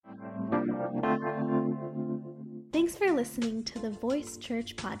Thanks for listening to the Voice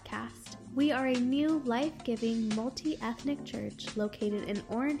Church podcast. We are a new, life-giving, multi-ethnic church located in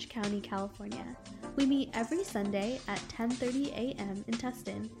Orange County, California. We meet every Sunday at 10:30 a.m. in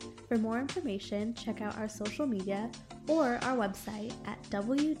Tustin. For more information, check out our social media or our website at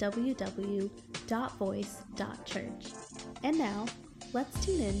www.voice.church. And now, let's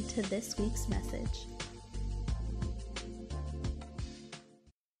tune in to this week's message.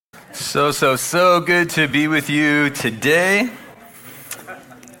 So good to be with you today.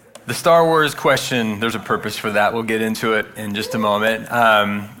 The Star Wars question, there's a purpose for that. We'll get into it in just a moment.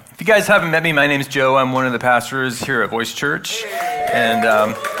 If you guys haven't met me, my name's Joe. I'm one of the pastors here at Voice Church.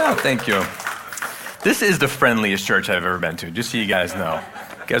 And, thank you. This is the friendliest church I've ever been to, just so you guys know.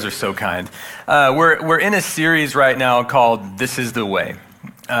 You guys are so kind. We're in a series right now called This Is the Way.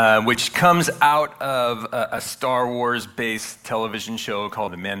 Which comes out of a Star Wars-based television show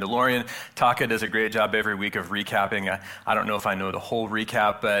called The Mandalorian. Taka does a great job every week of recapping. I don't know if I know the whole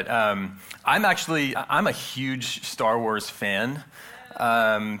recap, but I'm a huge Star Wars fan.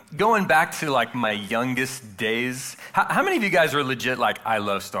 Going back to like my youngest days. How many of you guys are legit like, I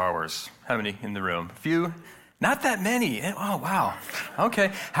love Star Wars? How many in the room? A few? Not that many. Oh, wow.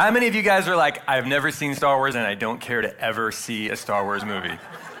 Okay. How many of you guys are like, I've never seen Star Wars and I don't care to ever see a Star Wars movie?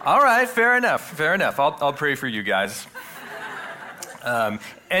 All right, fair enough. I'll pray for you guys.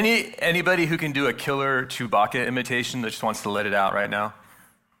 Anybody who can do a killer Chewbacca imitation that just wants to let it out right now?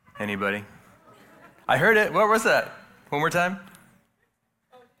 Anybody? I heard it. What was that? One more time?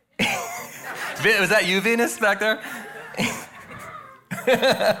 Was that you, Venus, back there?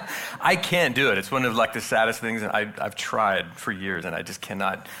 I can't do it. It's one of like the saddest things, and I've tried for years, and I just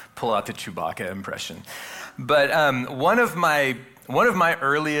cannot pull out the Chewbacca impression. But one of my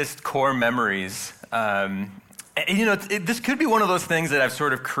earliest core memories, this could be one of those things that I've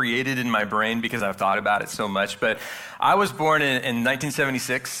sort of created in my brain because I've thought about it so much. But I was born in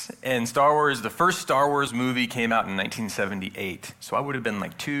 1976, and the first Star Wars movie came out in 1978. So I would have been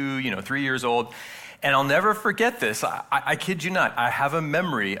like 3 years old. And I'll never forget this. I kid you not. I have a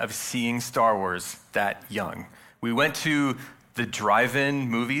memory of seeing Star Wars that young. We went to the drive-in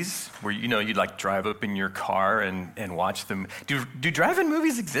movies where, you'd like drive up in your car and watch them. Do drive-in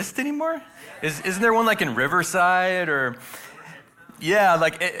movies exist anymore? Isn't there one like in Riverside or... Yeah,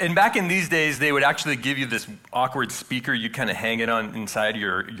 and back in these days, they would actually give you this awkward speaker. You kind of hang it on inside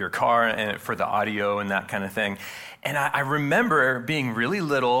your car and for the audio and that kind of thing. And I remember being really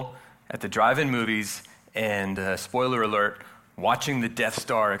little at the drive-in movies, and spoiler alert, watching the Death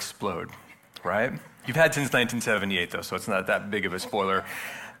Star explode, right? You've had since 1978, though, so it's not that big of a spoiler.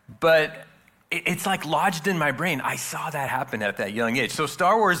 But it's like lodged in my brain. I saw that happen at that young age. So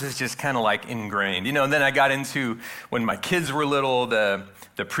Star Wars is just kind of like ingrained. And then I got into, when my kids were little, the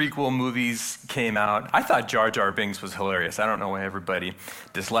prequel movies came out. I thought Jar Jar Binks was hilarious. I don't know why everybody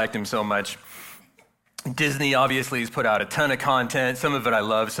disliked him so much. Disney obviously has put out a ton of content. Some of it I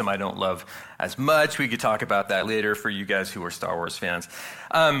love, some I don't love as much. We could talk about that later for you guys who are Star Wars fans.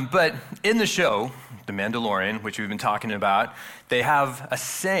 But in the show, The Mandalorian, which we've been talking about, they have a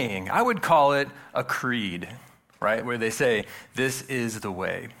saying. I would call it a creed, right? Where they say, this is the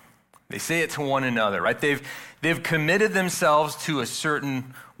way. They say it to one another, right? They've committed themselves to a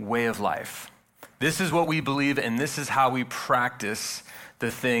certain way of life. This is what we believe, and this is how we practice the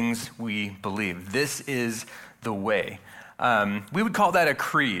things we believe. This is the way. We would call that a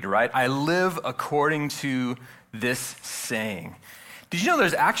creed, right? I live according to this saying. Did you know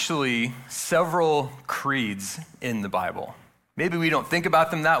there's actually several creeds in the Bible? Maybe we don't think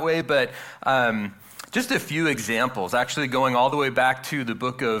about them that way, but just a few examples, actually going all the way back to the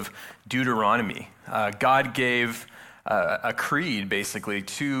book of Deuteronomy. God gave a creed, basically,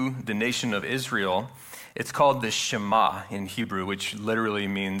 to the nation of Israel. It's called the Shema in Hebrew, which literally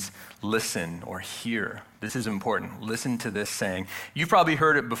means listen or hear. This is important. Listen to this saying. You've probably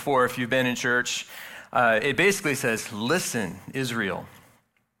heard it before if you've been in church. It basically says, listen, Israel,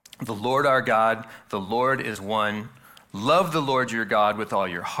 the Lord our God, the Lord is one. Love the Lord your God with all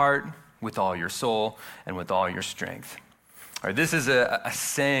your heart, with all your soul, and with all your strength. All right, this is a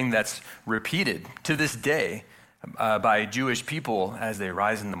saying that's repeated to this day by Jewish people as they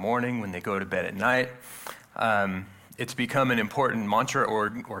rise in the morning, when they go to bed at night. It's become an important mantra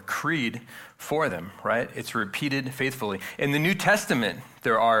or creed for them, right? It's repeated faithfully. In the New Testament,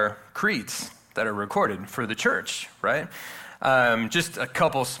 there are creeds that are recorded for the church, right? Just a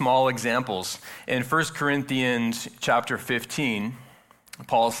couple small examples. In 1 Corinthians chapter 15,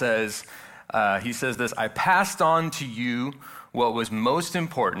 Paul says, he says this, I passed on to you what was most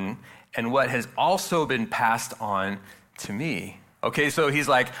important and what has also been passed on to me. Okay, so he's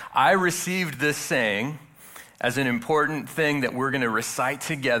like, I received this saying as an important thing that we're going to recite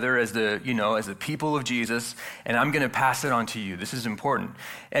together as the people of Jesus, and I'm going to pass it on to you. This is important.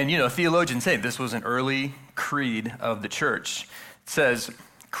 And, theologians say this was an early creed of the church. It says,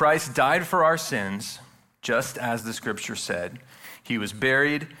 Christ died for our sins, just as the scripture said. He was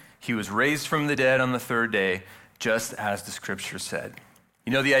buried. He was raised from the dead on the third day, just as the scripture said.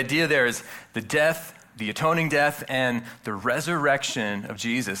 The idea there is the death, the atoning death, and the resurrection of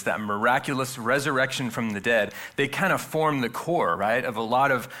Jesus, that miraculous resurrection from the dead, they kind of form the core, right, of a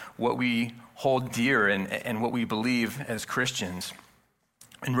lot of what we hold dear and what we believe as Christians.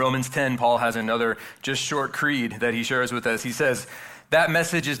 In Romans 10, Paul has another just short creed that he shares with us. He says, that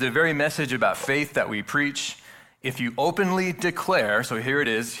message is the very message about faith that we preach. If you openly declare, so here it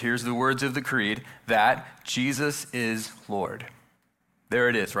is, here's the words of the creed, that Jesus is Lord. There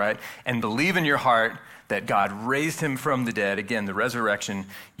it is, right? And believe in your heart that God raised him from the dead, again, the resurrection,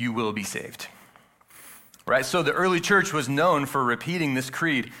 you will be saved. Right? So the early church was known for repeating this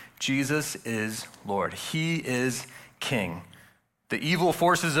creed, Jesus is Lord. He is King. The evil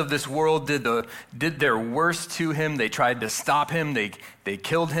forces of this world did their worst to him. They tried to stop him. They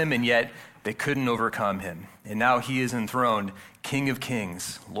killed him, and yet they couldn't overcome him. And now he is enthroned, King of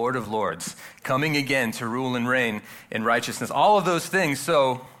kings, Lord of lords, coming again to rule and reign in righteousness. All of those things,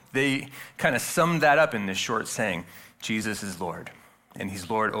 so they kind of summed that up in this short saying, Jesus is Lord, and he's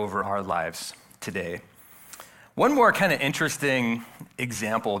Lord over our lives today. One more kind of interesting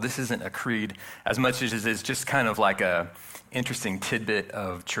example, this isn't a creed as much as it is just kind of like a interesting tidbit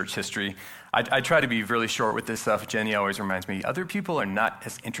of church history. I try to be really short with this stuff. Jenny always reminds me, other people are not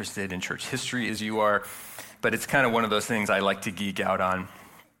as interested in church history as you are, but it's kind of one of those things I like to geek out on.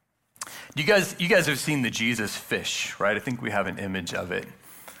 You guys have seen the Jesus fish, right? I think we have an image of it.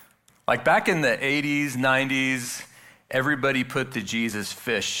 Like back in the 80s, 90s, everybody put the Jesus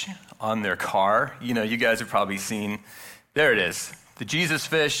fish on their car. You guys have probably seen, there it is, the Jesus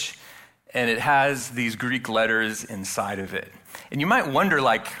fish, and it has these Greek letters inside of it. And you might wonder,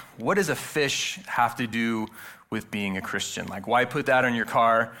 what does a fish have to do with being a Christian? Why put that on your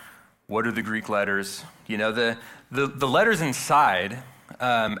car? What are the Greek letters? The letters inside,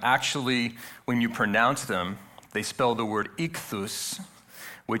 actually, when you pronounce them, they spell the word ichthus,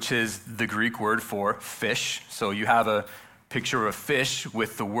 which is the Greek word for fish. So you have a picture of a fish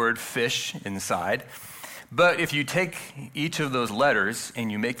with the word fish inside. But if you take each of those letters and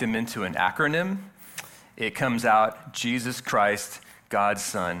you make them into an acronym, it comes out Jesus Christ, God's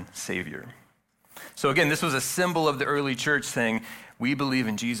Son, Savior. So again, this was a symbol of the early church saying, we believe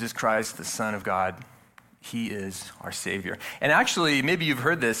in Jesus Christ, the Son of God. He is our Savior. And actually, maybe you've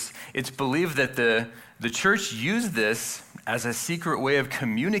heard this, it's believed that the church used this as a secret way of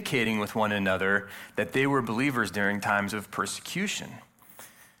communicating with one another that they were believers during times of persecution.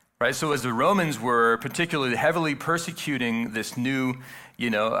 Right? So as the Romans were particularly heavily persecuting this new,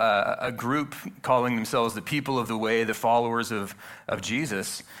 a group calling themselves the people of the way, the followers of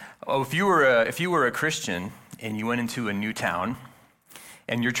Jesus, if you were a Christian and you went into a new town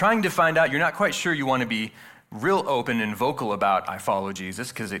and you're trying to find out, you're not quite sure you want to be real open and vocal about I follow Jesus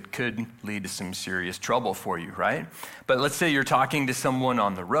because it could lead to some serious trouble for you, right? But let's say you're talking to someone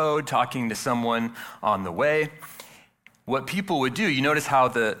on the road, talking to someone on the way. What people would do, you notice how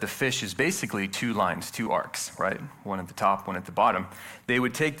the fish is basically two lines, two arcs, right? One at the top, one at the bottom. They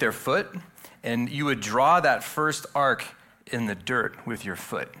would take their foot and you would draw that first arc in the dirt with your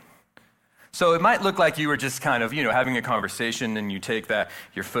foot. So it might look like you were just kind of, having a conversation and you take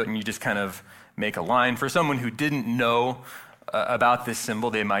your foot and you just kind of make a line. For someone who didn't know about this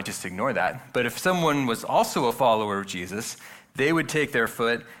symbol, they might just ignore that. But if someone was also a follower of Jesus, they would take their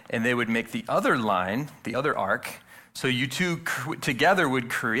foot and they would make the other line, the other arc, so you two together would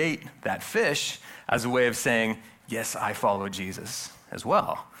create that fish as a way of saying, yes, I follow Jesus as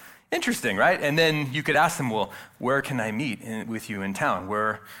well. Interesting, right? And then you could ask them, well, where can I meet with you in town?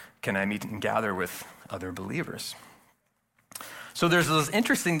 Where can I meet and gather with other believers? So there's those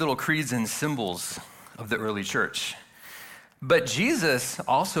interesting little creeds and symbols of the early church. But Jesus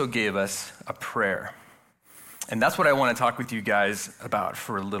also gave us a prayer. And that's what I want to talk with you guys about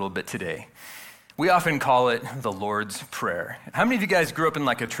for a little bit today. We often call it the Lord's Prayer. How many of you guys grew up in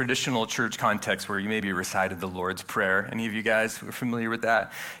a traditional church context where you maybe recited the Lord's Prayer? Any of you guys were familiar with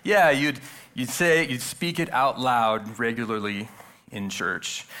that? Yeah, you'd say it, you'd speak it out loud regularly in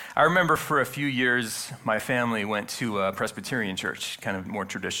church. I remember for a few years, my family went to a Presbyterian church, kind of more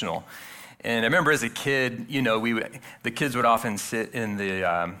traditional. And I remember as a kid, the kids would often sit in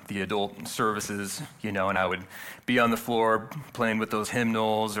the adult services, and I would be on the floor playing with those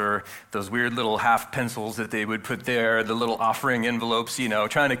hymnals or those weird little half pencils that they would put there, the little offering envelopes,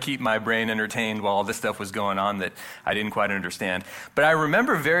 trying to keep my brain entertained while all this stuff was going on that I didn't quite understand. But I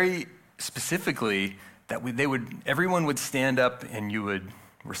remember very specifically that everyone would stand up and you would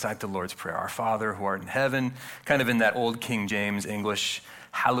recite the Lord's Prayer, Our Father who art in heaven, kind of in that old King James English,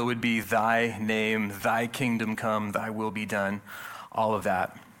 hallowed be thy name, thy kingdom come, thy will be done, all of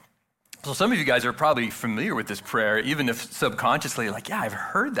that. So some of you guys are probably familiar with this prayer, even if subconsciously, I've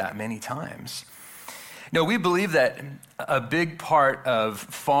heard that many times. No, we believe that a big part of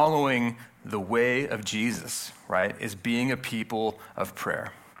following the way of Jesus, right, is being a people of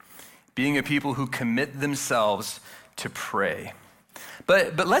prayer, being a people who commit themselves to pray.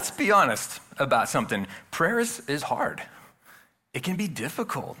 But let's be honest about something. Prayer is hard. It can be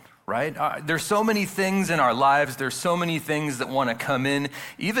difficult, right? There's so many things in our lives. There's so many things that want to come in,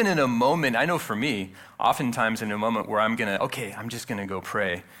 even in a moment. I know for me, oftentimes in a moment where I'm just going to go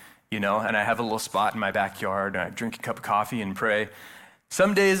pray, and I have a little spot in my backyard and I drink a cup of coffee and pray.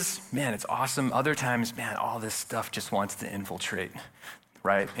 Some days, man, it's awesome. Other times, man, all this stuff just wants to infiltrate,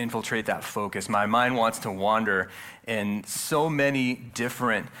 right? Infiltrate that focus. My mind wants to wander in so many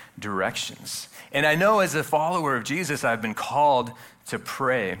different directions. And I know as a follower of Jesus, I've been called to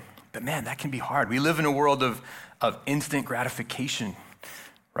pray, but man, that can be hard. We live in a world of instant gratification,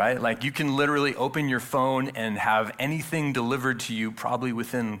 right? Like you can literally open your phone and have anything delivered to you probably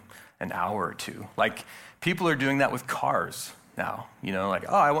within an hour or two. Like people are doing that with cars now,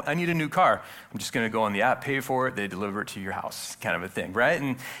 I need a new car. I'm just going to go on the app, pay for it, they deliver it to your house, kind of a thing, right?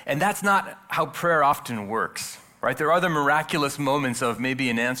 And that's not how prayer often works. Right? There are the miraculous moments of maybe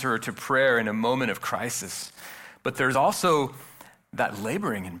an answer to prayer in a moment of crisis, but there's also that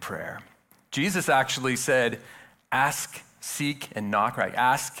laboring in prayer. Jesus actually said, ask, seek, and knock, right?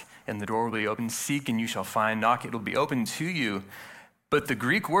 Ask, and the door will be open. Seek, and you shall find. Knock, it will be open to you. But the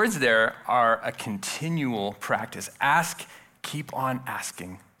Greek words there are a continual practice. Ask, keep on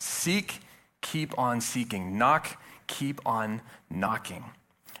asking. Seek, keep on seeking. Knock, keep on knocking.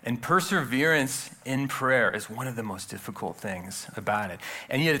 And perseverance in prayer is one of the most difficult things about it.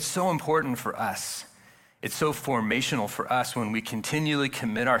 And yet it's so important for us. It's so formational for us when we continually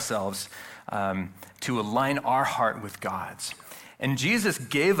commit ourselves to align our heart with God's. And Jesus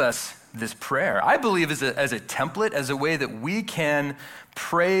gave us this prayer, I believe, as a template, as a way that we can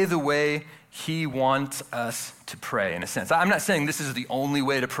pray the way he wants us to pray, in a sense. I'm not saying this is the only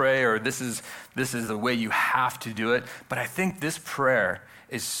way to pray or this is the way you have to do it, but I think this prayer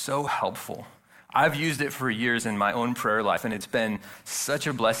is so helpful. I've used it for years in my own prayer life, and it's been such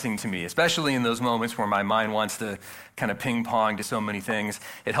a blessing to me, especially in those moments where my mind wants to kind of ping pong to so many things.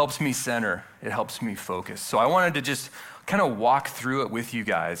 It helps me center. It helps me focus. So I wanted to just kind of walk through it with you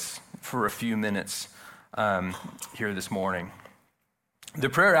guys for a few minutes here this morning. The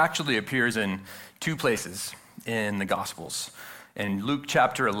prayer actually appears in two places in the Gospels, in Luke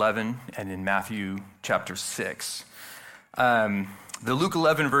chapter 11 and in Matthew chapter 6. The Luke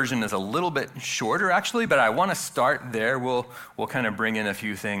 11 version is a little bit shorter, actually, but I want to start there. We'll kind of bring in a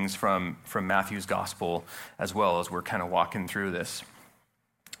few things from Matthew's gospel as well as we're kind of walking through this.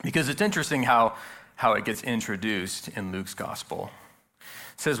 Because it's interesting how it gets introduced in Luke's gospel.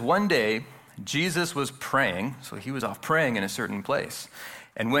 It says, one day, Jesus was praying, so he was off praying in a certain place.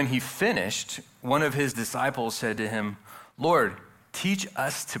 And when he finished, one of his disciples said to him, Lord, teach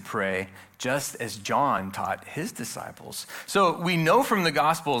us to pray just as John taught his disciples. So we know from the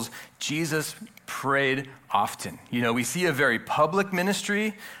Gospels, Jesus prayed often. We see a very public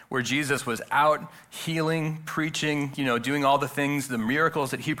ministry where Jesus was out healing, preaching, doing all the things, the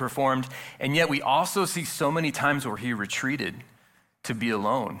miracles that he performed. And yet we also see so many times where he retreated to be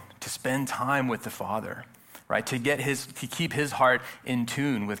alone, to spend time with the Father, right? To keep his heart in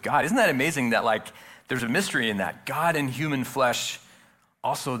tune with God. Isn't that amazing that there's a mystery in that? God in human flesh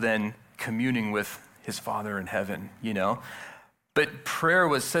also then communing with his Father in heaven, But prayer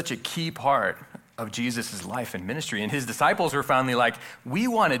was such a key part of Jesus' life and ministry. And his disciples were finally like, we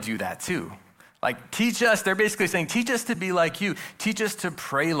want to do that too. Teach us, they're basically saying, teach us to be like you. Teach us to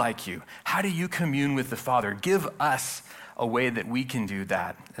pray like you. How do you commune with the Father? Give us a way that we can do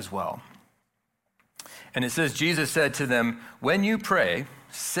that as well. And it says, Jesus said to them, when you pray,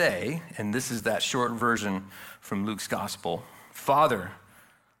 say, and this is that short version from Luke's gospel, Father,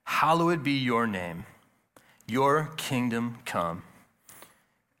 hallowed be your name, your kingdom come.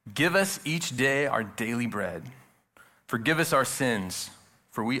 Give us each day our daily bread. Forgive us our sins,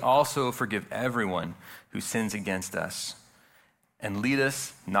 for we also forgive everyone who sins against us. And lead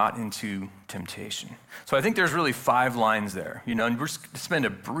us not into temptation. So I think there's really 5 lines there, and we're just going to spend a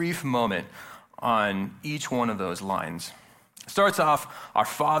brief moment on each one of those lines. It starts off, our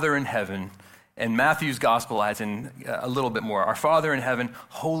Father in heaven, and Matthew's gospel adds in a little bit more. Our Father in heaven,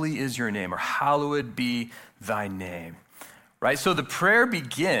 holy is your name, or hallowed be thy name. Right? So the prayer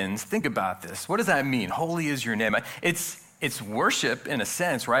begins, think about this. What does that mean? Holy is your name. It's worship in a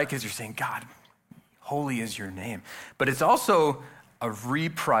sense, right? Because you're saying, God, holy is your name. But it's also a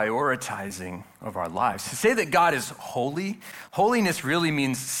reprioritizing of our lives. To say that God is holy, holiness really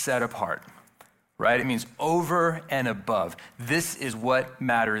means set apart, right? It means over and above. This is what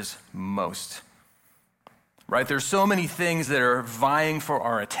matters most, right? There's so many things that are vying for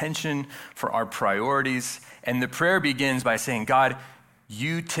our attention, for our priorities, and the prayer begins by saying, God,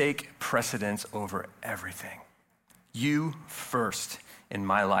 you take precedence over everything. You first in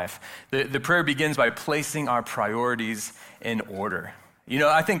my life. The prayer begins by placing our priorities in order.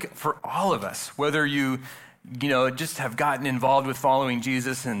 I think for all of us, whether you just have gotten involved with following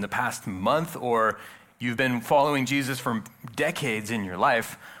Jesus in the past month or you've been following Jesus for decades in your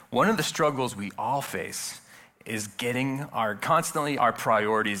life, one of the struggles we all face is constantly our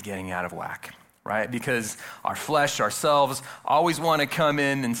priorities getting out of whack, right? Because our flesh, ourselves, always want to come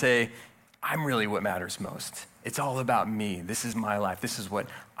in and say, I'm really what matters most. It's all about me. This is my life. This is what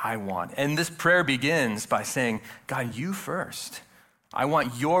I want. And this prayer begins by saying, God, you first. I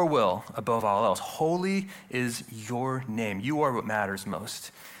want your will above all else. Holy is your name. You are what matters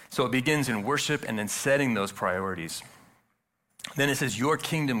most. So it begins in worship and then setting those priorities. Then it says, your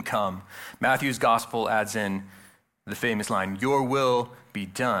kingdom come. Matthew's gospel adds in the famous line, your will be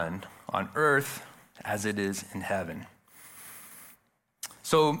done on earth as it is in heaven.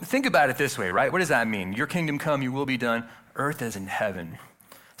 So think about it this way, right? What does that mean? Your kingdom come, your will be done, earth as in heaven.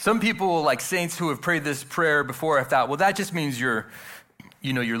 Some people, like saints who have prayed this prayer before, have thought, well, that just means you're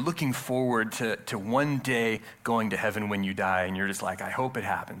looking forward to one day going to heaven when you die, and you're just like, I hope it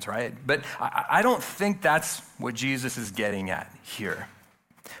happens, right? But I don't think that's what Jesus is getting at here.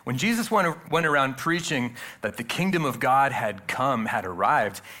 When Jesus went around preaching that the kingdom of God had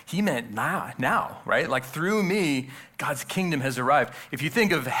arrived, he meant now, right? Like through me, God's kingdom has arrived. If you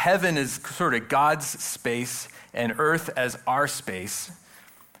think of heaven as sort of God's space and earth as our space,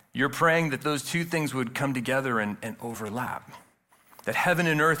 you're praying that those two things would come together and overlap. That heaven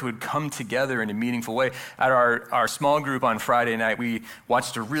and earth would come together in a meaningful way. At our small group on Friday night, we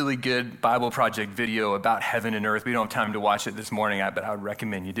watched a really good Bible Project video about heaven and earth. We don't have time to watch it this morning, but I would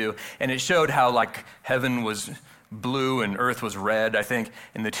recommend you do. And it showed how like heaven was blue and earth was red, I think.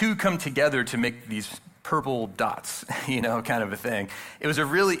 And the two come together to make these purple dots, kind of a thing. It was a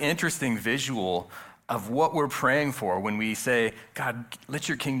really interesting visual of what we're praying for when we say, God, let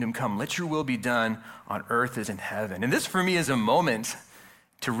your kingdom come, let your will be done on earth as in heaven. And this for me is a moment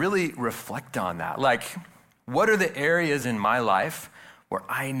to really reflect on that. Like, what are the areas in my life where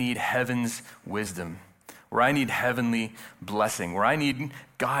I need heaven's wisdom, where I need heavenly blessing, where I need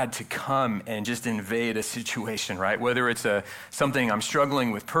God to come and just invade a situation, right? Whether it's something I'm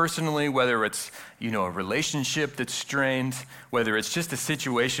struggling with personally, whether it's, a relationship that's strained, whether it's just a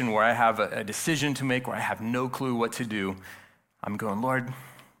situation where I have a decision to make where I have no clue what to do. I'm going, Lord,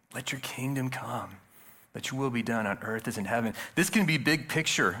 let your kingdom come. Let your will be done on earth as in heaven. This can be big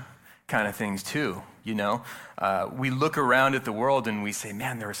picture kind of things too, We look around at the world and we say,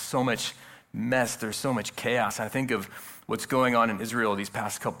 man, there is so much mess, there's so much chaos. I think of what's going on in Israel these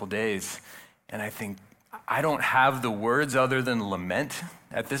past couple days, and I think, I don't have the words other than lament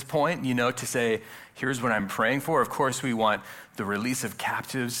at this point, to say, here's what I'm praying for. Of course, we want the release of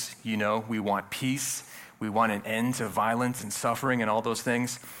captives, we want peace, we want an end to violence and suffering and all those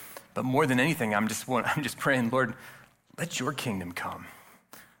things. But more than anything, I'm just praying, Lord, let your kingdom come.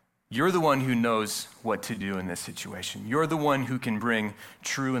 You're the one who knows what to do in this situation. You're the one who can bring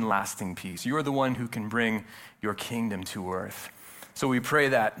true and lasting peace. You're the one who can bring your kingdom to earth. So we pray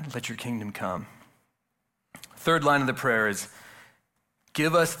that, let your kingdom come. Third line of the prayer is,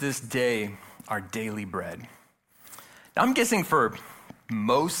 give us this day our daily bread. Now, I'm guessing for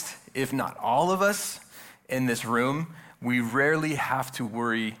most, if not all of us in this room, we rarely have to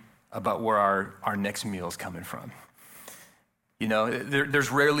worry about where our next meal is coming from.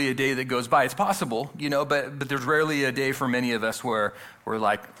 There's rarely a day that goes by. It's possible, but there's rarely a day for many of us where we're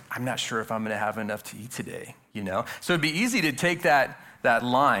like, I'm not sure if I'm going to have enough to eat today, So it'd be easy to take that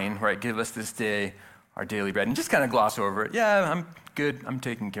line, right, give us this day our daily bread, and just kind of gloss over it. Yeah, I'm good, I'm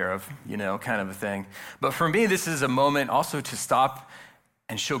taken care of, kind of a thing. But for me, this is a moment also to stop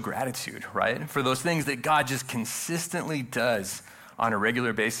and show gratitude, right? For those things that God just consistently does on a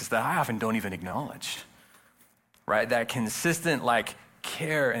regular basis that I often don't even acknowledge, right? That consistent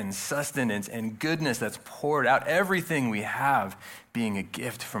care and sustenance and goodness that's poured out, everything we have being a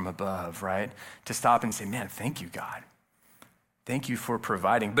gift from above, right? To stop and say, man, thank you, God. Thank you for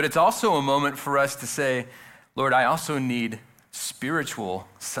providing. But it's also a moment for us to say, Lord, I also need spiritual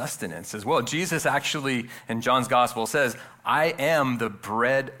sustenance as well. Jesus actually, in John's gospel, says, I am the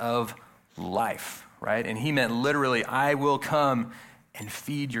bread of life, right? And he meant literally, I will come and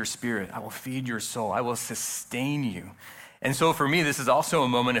feed your spirit. I will feed your soul. I will sustain you. And so for me, this is also a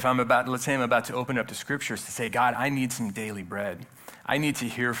moment if let's say I'm about to open up the scriptures to say, God, I need some daily bread. I need to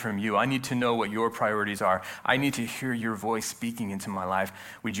hear from you. I need to know what your priorities are. I need to hear your voice speaking into my life.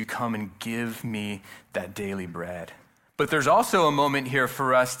 Would you come and give me that daily bread? But there's also a moment here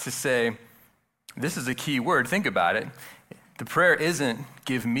for us to say, this is a key word. Think about it. The prayer isn't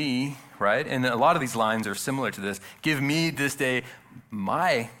give me, right? And a lot of these lines are similar to this. Give me this day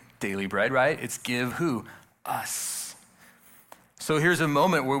my daily bread, right? It's give who? Us. So here's a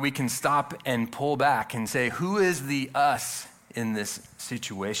moment where we can stop and pull back and say, who is the us in this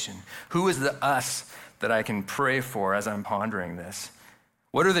situation? Who is the us that I can pray for as I'm pondering this?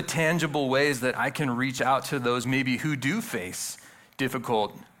 What are the tangible ways that I can reach out to those maybe who do face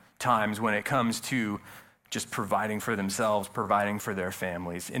difficult times when it comes to just providing for themselves, providing for their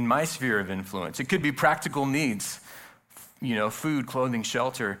families in my sphere of influence? It could be practical needs, food, clothing,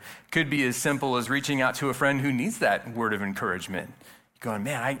 shelter. Could be as simple as reaching out to a friend who needs that word of encouragement. Going,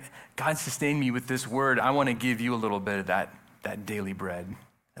 man, God sustained me with this word. I want to give you a little bit of that daily bread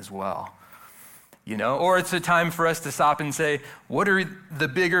as well. Or it's a time for us to stop and say, what are the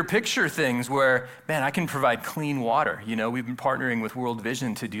bigger picture things where, man, I can provide clean water. We've been partnering with World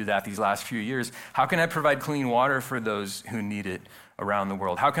Vision to do that these last few years. How can I provide clean water for those who need it around the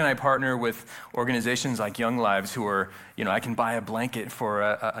world? How can I partner with organizations like Young Lives who are, I can buy a blanket for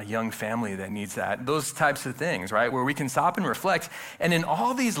a young family that needs that. Those types of things, right? Where we can stop and reflect. And in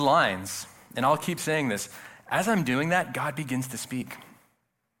all these lines, and I'll keep saying this, as I'm doing that, God begins to speak.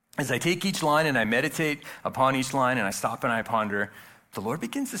 As I take each line and I meditate upon each line and I stop and I ponder, the Lord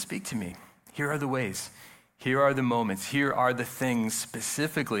begins to speak to me. Here are the ways. Here are the moments. Here are the things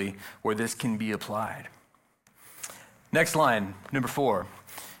specifically where this can be applied. Next line, number 4,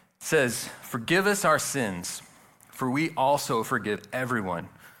 says, forgive us our sins, for we also forgive everyone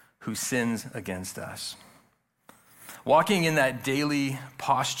who sins against us. Walking in that daily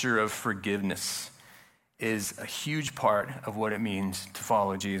posture of forgiveness is a huge part of what it means to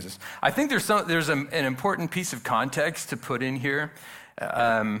follow Jesus. I think there's an important piece of context to put in here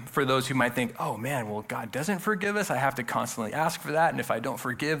for those who might think, oh man, well, God doesn't forgive us. I have to constantly ask for that. And if I don't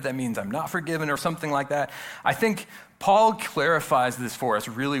forgive, that means I'm not forgiven or something like that. I think Paul clarifies this for us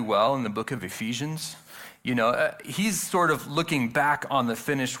really well in the book of Ephesians. He's sort of looking back on the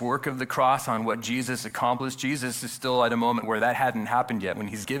finished work of the cross, on what Jesus accomplished. Jesus is still at a moment where that hadn't happened yet when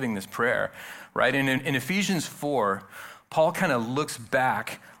he's giving this prayer, right? And in Ephesians 4, Paul kind of looks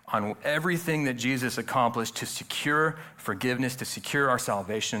back on everything that Jesus accomplished to secure forgiveness, to secure our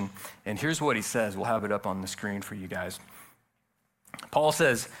salvation. And here's what he says. We'll have it up on the screen for you guys. Paul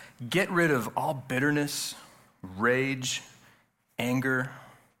says, get rid of all bitterness, rage, anger,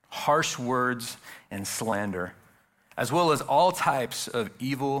 harsh words, and slander, as well as all types of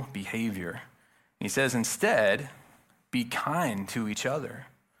evil behavior. And he says, instead, be kind to each other,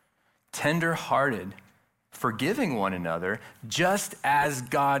 tender-hearted, forgiving one another, just as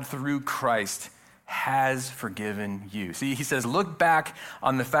God through Christ has forgiven you. See, he says, look back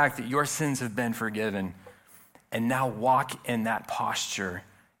on the fact that your sins have been forgiven, and now walk in that posture,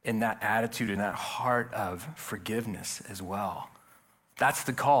 in that attitude, in that heart of forgiveness as well. That's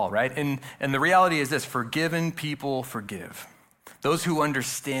the call, right? And the reality is this, forgiven people forgive. Those who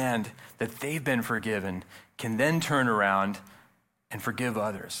understand that they've been forgiven can then turn around and forgive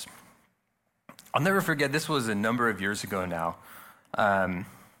others. I'll never forget, this was a number of years ago now.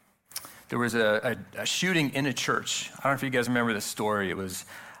 There was a shooting in a church. I don't know if you guys remember this story. It was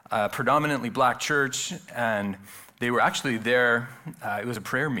a predominantly black church, and they were actually there. It was a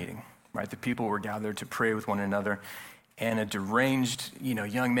prayer meeting, right? The people were gathered to pray with one another. And a deranged,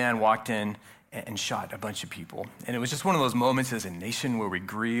 young man walked in and shot a bunch of people. And it was just one of those moments as a nation where we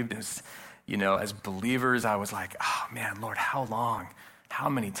grieved. As believers, I was like, oh man, Lord, how long? How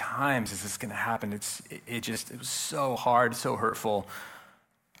many times is this going to happen? It was so hard, so hurtful.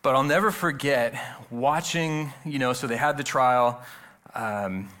 But I'll never forget watching, so they had the trial.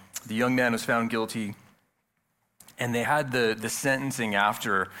 The young man was found guilty. And they had the sentencing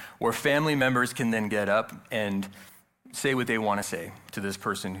after where family members can then get up and say what they want to say to this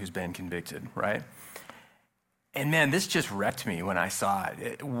person who's been convicted, right? And man, this just wrecked me when I saw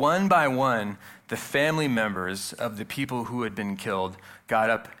it. One by one, the family members of the people who had been killed got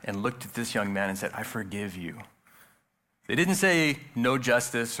up and looked at this young man and said, I forgive you. They didn't say no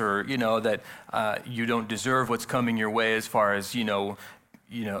justice or, that you don't deserve what's coming your way as far as,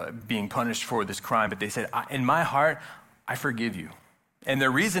 being punished for this crime. But they said, in my heart, I forgive you. And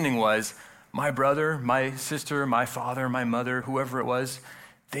their reasoning was, my brother, my sister, my father, my mother, whoever it was,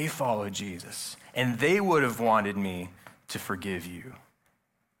 they followed Jesus. And they would have wanted me to forgive you.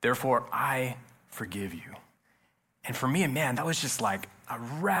 Therefore, I forgive you. And for me, man, that was just like a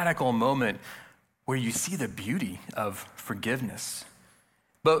radical moment where you see the beauty of forgiveness.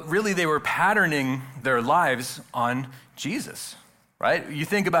 But really, they were patterning their lives on Jesus, right? You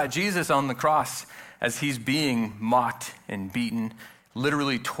think about Jesus on the cross as he's being mocked and beaten,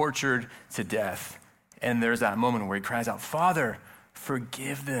 literally tortured to death. And there's that moment where he cries out, Father,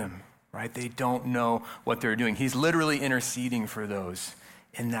 forgive them, right? They don't know what they're doing. He's literally interceding for those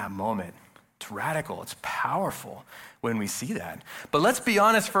in that moment. It's radical. It's powerful when we see that. But let's be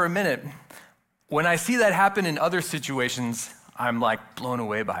honest for a minute. When I see that happen in other situations, I'm like blown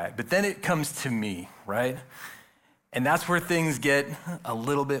away by it. But then it comes to me, right? And that's where things get a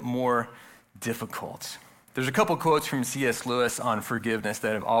little bit more difficult. There's a couple quotes from C.S. Lewis on forgiveness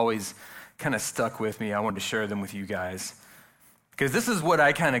that have always kind of stuck with me. I wanted to share them with you guys. Because this is what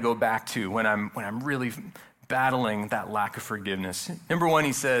I kind of go back to when I'm really battling that lack of forgiveness. Number one,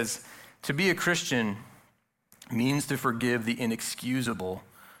 he says, to be a Christian means to forgive the inexcusable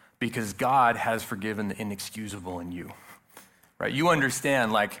because God has forgiven the inexcusable in you, right? You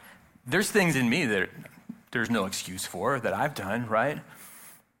understand, like, there's things in me that there's no excuse for that I've done, right?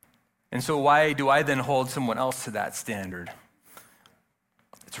 And so why do I then hold someone else to that standard?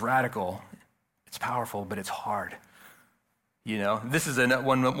 It's radical, it's powerful, but it's hard. This is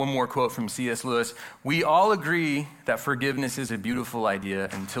one more quote from C.S. Lewis. We all agree that forgiveness is a beautiful idea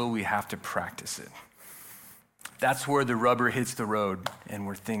until we have to practice it. That's where the rubber hits the road and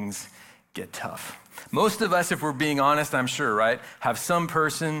where things get tough. Most of us, if we're being honest, I'm sure, right, have some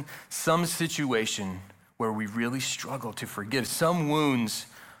person, some situation where we really struggle to forgive. Some wounds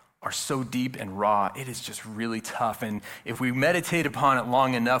are so deep and raw, it is just really tough. And if we meditate upon it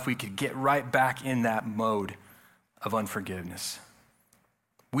long enough, we could get right back in that mode of unforgiveness.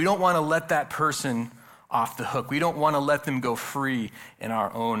 We don't want to let that person off the hook. We don't want to let them go free in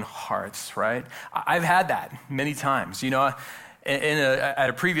our own hearts, right? I've had that many times. At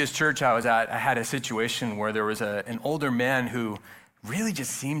a previous church I was at, I had a situation where there was an older man who really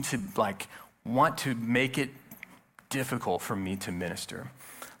just seemed to want to make it difficult for me to minister.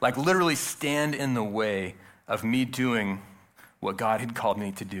 Like literally stand in the way of me doing what God had called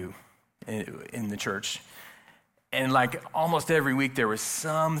me to do in the church. And almost every week there was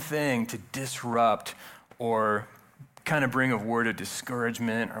something to disrupt or kind of bring a word of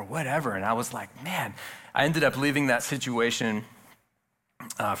discouragement or whatever. And I was like, man, I ended up leaving that situation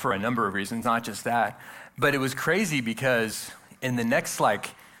for a number of reasons, not just that. But it was crazy because in the next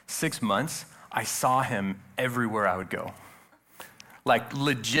 6 months, I saw him everywhere I would go.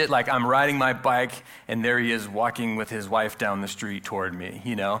 Legit, I'm riding my bike and there he is walking with his wife down the street toward me,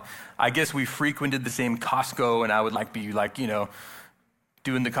 I guess we frequented the same Costco and I would be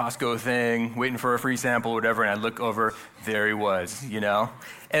doing the Costco thing, waiting for a free sample or whatever, and I look over, there he was,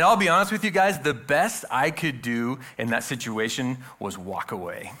 And I'll be honest with you guys, the best I could do in that situation was walk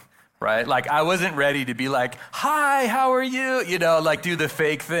away, right? I wasn't ready to be hi, how are you? Do the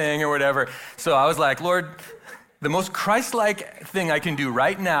fake thing or whatever. So I was like, Lord, the most Christ-like thing I can do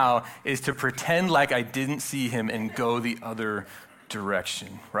right now is to pretend like I didn't see him and go the other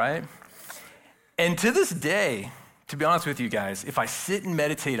direction, right? And to this day, to be honest with you guys, if I sit and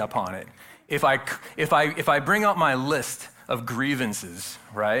meditate upon it, if I bring out my list of grievances,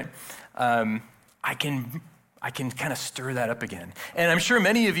 right, I can kind of stir that up again. And I'm sure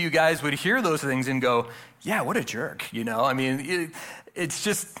many of you guys would hear those things and go, yeah, what a jerk, it's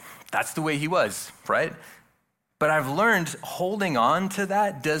just, that's the way he was, right? But I've learned holding on to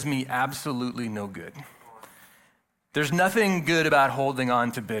that does me absolutely no good. There's nothing good about holding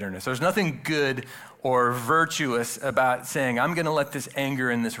on to bitterness. There's nothing good or virtuous about saying, I'm going to let this anger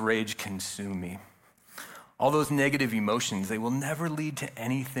and this rage consume me. All those negative emotions, they will never lead to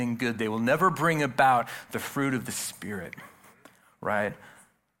anything good. They will never bring about the fruit of the Spirit, right?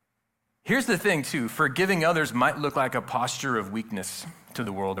 Here's the thing, too. Forgiving others might look like a posture of weakness to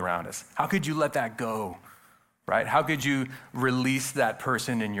the world around us. How could you let that go? Right? How could you release that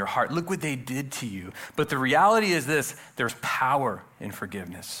person in your heart? Look what they did to you. But the reality is this, there's power in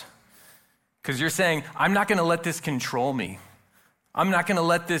forgiveness. Because you're saying, I'm not going to let this control me. I'm not going to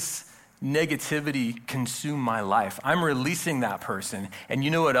let this negativity consume my life. I'm releasing that person. And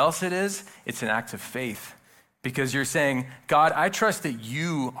you know what else it is? It's an act of faith. Because you're saying, God, I trust that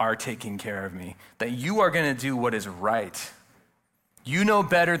you are taking care of me, that you are going to do what is right. You know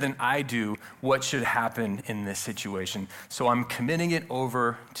better than I do what should happen in this situation. So I'm committing it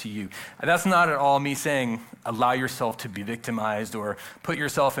over to you. That's not at all me saying allow yourself to be victimized or put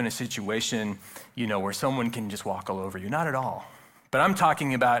yourself in a situation, where someone can just walk all over you. Not at all. But I'm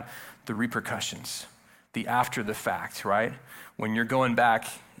talking about the repercussions, the after the fact, right? When you're going back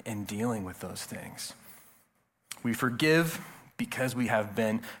and dealing with those things. We forgive because we have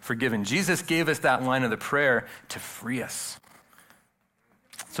been forgiven. Jesus gave us that line of the prayer to free us,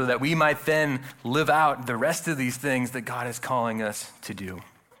 so that we might then live out the rest of these things that God is calling us to do.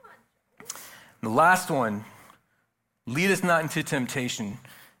 The last one, lead us not into temptation,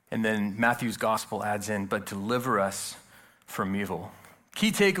 and then Matthew's gospel adds in, but deliver us from evil.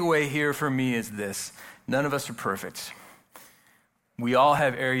 Key takeaway here for me is this: none of us are perfect. We all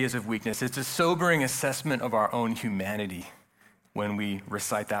have areas of weakness. It's a sobering assessment of our own humanity when we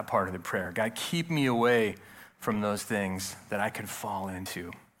recite that part of the prayer. God, keep me away from those things that I could fall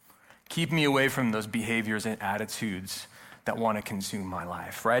into. Keep me away from those behaviors and attitudes that want to consume my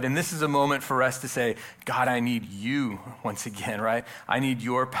life, right? And this is a moment for us to say, God, I need you once again, right? I need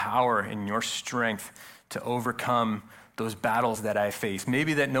your power and your strength to overcome those battles that I face,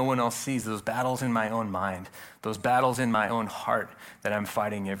 maybe that no one else sees, those battles in my own mind, those battles in my own heart that I'm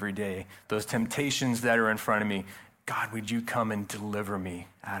fighting every day, those temptations that are in front of me. God, would you come and deliver me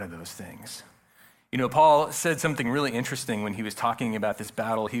out of those things? Paul said something really interesting when he was talking about this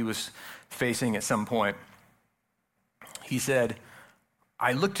battle he was facing at some point. He said,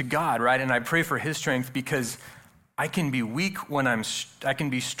 I look to God, right, and I pray for his strength because I can be I can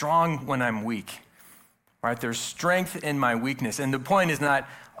be strong when I'm weak, right? There's strength in my weakness. And the point is not,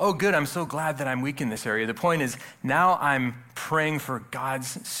 oh, good, I'm so glad that I'm weak in this area. The point is now I'm praying for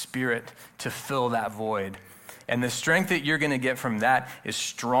God's Spirit to fill that void. And the strength that you're going to get from that is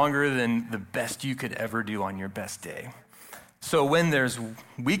stronger than the best you could ever do on your best day. So when there's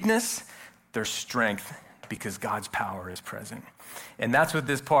weakness, there's strength because God's power is present. And that's what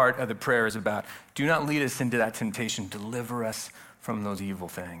this part of the prayer is about. Do not lead us into that temptation. Deliver us from those evil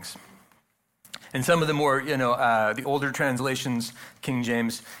things. And some of the more, the older translations, King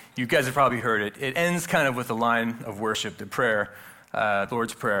James, you guys have probably heard it. It ends kind of with a line of worship, the prayer, the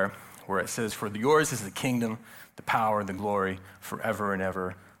Lord's Prayer, where it says, for yours is the kingdom, the power, the glory, forever and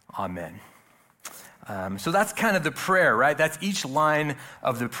ever. Amen. So that's kind of the prayer, right? That's each line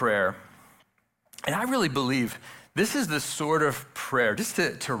of the prayer. And I really believe this is the sort of prayer, just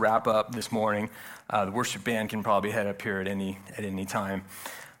to wrap up this morning, the worship band can probably head up here at any time.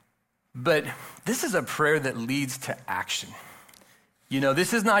 But this is a prayer that leads to action.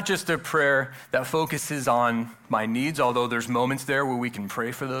 This is not just a prayer that focuses on my needs, although there's moments there where we can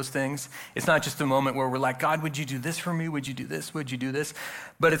pray for those things. It's not just a moment where we're like, God, would you do this for me? Would you do this? Would you do this?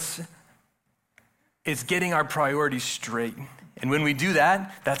 But it's getting our priorities straight. And when we do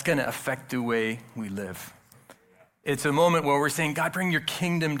that, that's going to affect the way we live. It's a moment where we're saying, God, bring your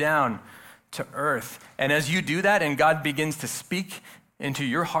kingdom down to earth. And as you do that and God begins to speak into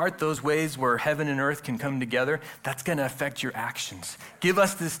your heart those ways where heaven and earth can come together, that's going to affect your actions. Give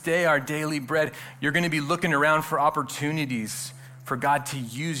us this day our daily bread. You're going to be looking around for opportunities for God to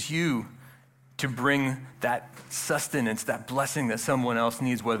use you to bring that sustenance, that blessing that someone else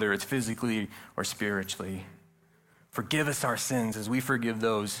needs, whether it's physically or spiritually. Forgive us our sins as we forgive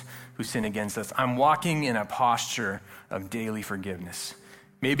those who sin against us. I'm walking in a posture of daily forgiveness.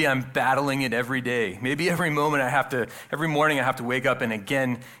 Maybe I'm battling it every day. Maybe every morning I have to wake up and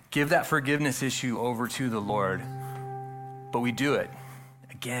again give that forgiveness issue over to the Lord. But we do it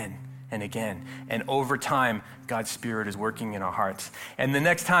again and again. And over time, God's Spirit is working in our hearts. And the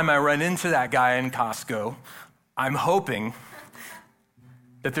next time I run into that guy in Costco, I'm hoping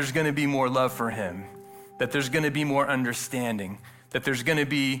that there's going to be more love for him, that there's going to be more understanding, that there's going to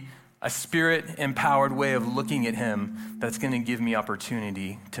be a Spirit-empowered way of looking at him that's going to give me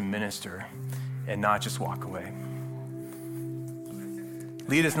opportunity to minister and not just walk away.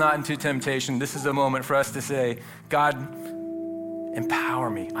 Lead us not into temptation. This is a moment for us to say, God,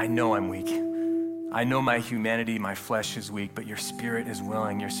 empower me. I know I'm weak. I know my humanity, my flesh is weak, but your Spirit is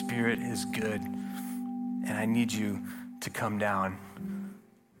willing. Your Spirit is good. And I need you to come down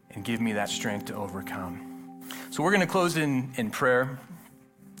and give me that strength to overcome. So we're going to close in prayer.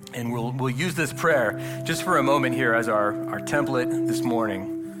 And we'll use this prayer just for a moment here as our template this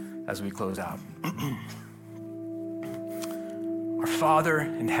morning as we close out. Our Father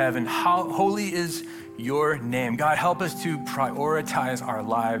in heaven, how holy is your name. God, help us to prioritize our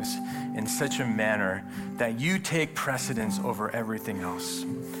lives in such a manner that you take precedence over everything else.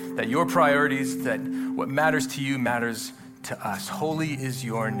 That your priorities, that what matters to you matters to us. Holy is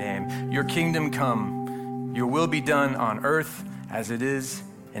your name. Your kingdom come, your will be done on earth as it is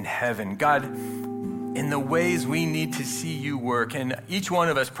in heaven. God, in the ways we need to see you work, and each one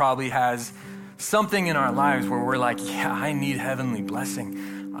of us probably has something in our lives where we're like, yeah, I need heavenly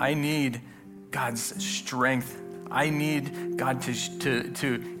blessing. I need God's strength. I need God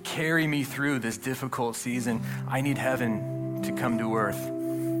to carry me through this difficult season. I need heaven to come to earth.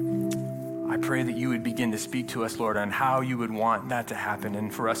 I pray that you would begin to speak to us, Lord, on how you would want that to happen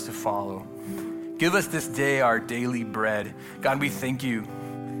and for us to follow. Give us this day our daily bread. God, we thank you.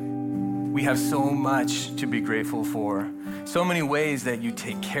 We have so much to be grateful for. So many ways that you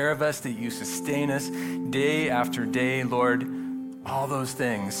take care of us, that you sustain us day after day, Lord. All those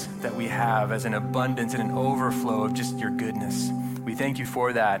things that we have as an abundance and an overflow of just your goodness. We thank you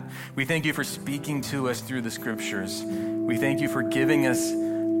for that. We thank you for speaking to us through the scriptures. We thank you for giving us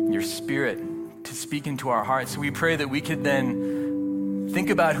your spirit to speak into our hearts. So we pray that we could then think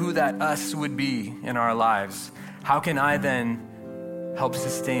about who that us would be in our lives. How can I then help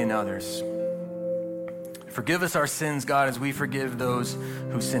sustain others? Forgive us our sins, God, as we forgive those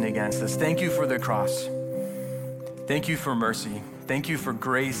who sin against us. Thank you for the cross. Thank you for mercy. Thank you for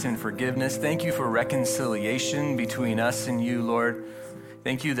grace and forgiveness. Thank you for reconciliation between us and you, Lord.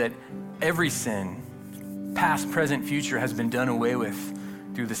 Thank you that every sin, past, present, future, has been done away with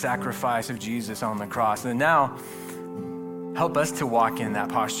through the sacrifice of Jesus on the cross. And now, help us to walk in that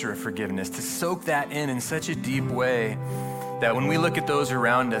posture of forgiveness, to soak that in such a deep way that when we look at those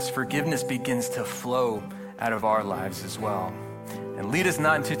around us, forgiveness begins to flow out of our lives as well. And lead us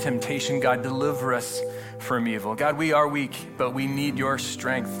not into temptation, God. Deliver us from evil. God, we are weak, but we need your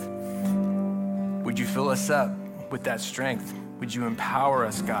strength. Would you fill us up with that strength? Would you empower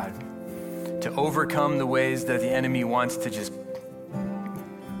us, God, to overcome the ways that the enemy wants to just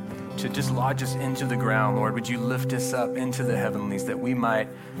lodge us into the ground, Lord? Would you lift us up into the heavenlies that we might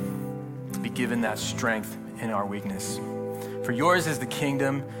be given that strength in our weakness? For yours is the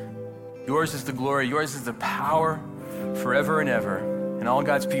kingdom, yours is the glory, yours is the power forever and ever. And all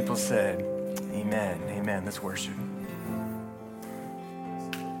God's people said, amen, amen. Let's worship.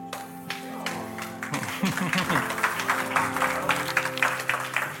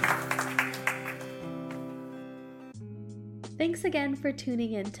 Thanks again for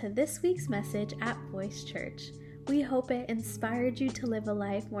tuning in to this week's message at Voice Church. We hope it inspired you to live a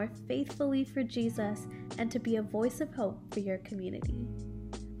life more faithfully for Jesus and to be a voice of hope for your community.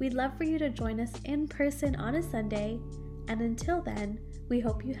 We'd love for you to join us in person on a Sunday, and until then, we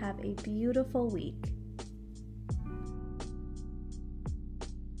hope you have a beautiful week.